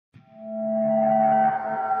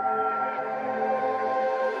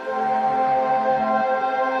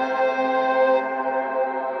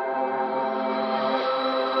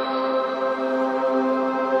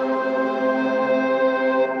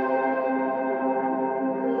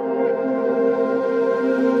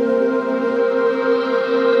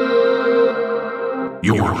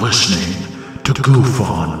listening to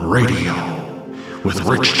Gufon Radio with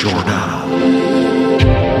Rich Giordano.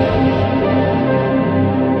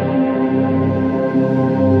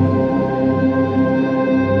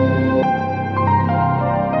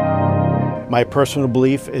 My personal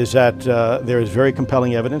belief is that there is very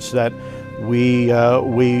compelling evidence that we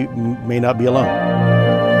may not be alone.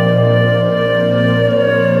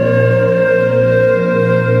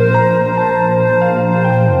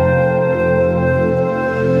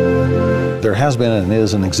 There has been and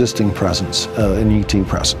is an existing presence, an ET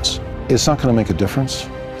presence. It's not going to make a difference.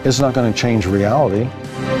 It's not going to change reality.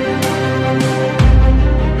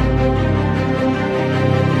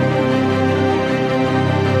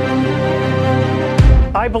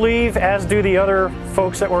 I believe, as do the other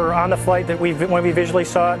folks that were on the flight, that when we visually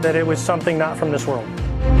saw it, that it was something not from this world.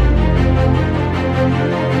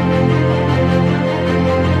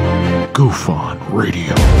 Gufon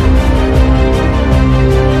Radio.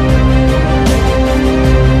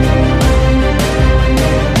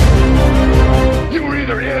 You were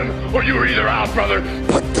either in or you were either out, brother.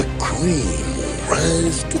 But the cream will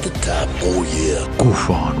rise to the top, oh yeah.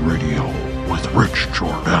 Gufon Radio with Rich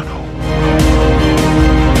Giordano.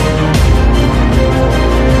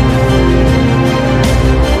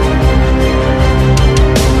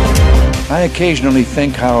 I occasionally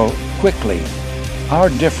think how quickly our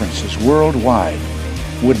differences worldwide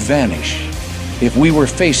would vanish if we were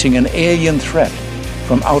facing an alien threat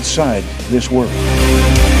from outside this world.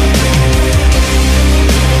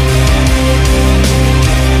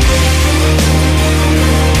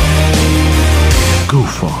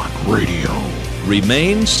 Gufon Radio.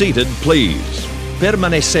 Remain seated, please.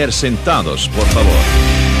 Permanecer sentados, por favor.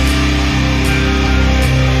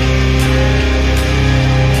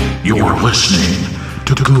 You're listening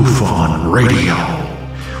to Gufon Radio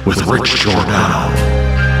with Rich Giordano.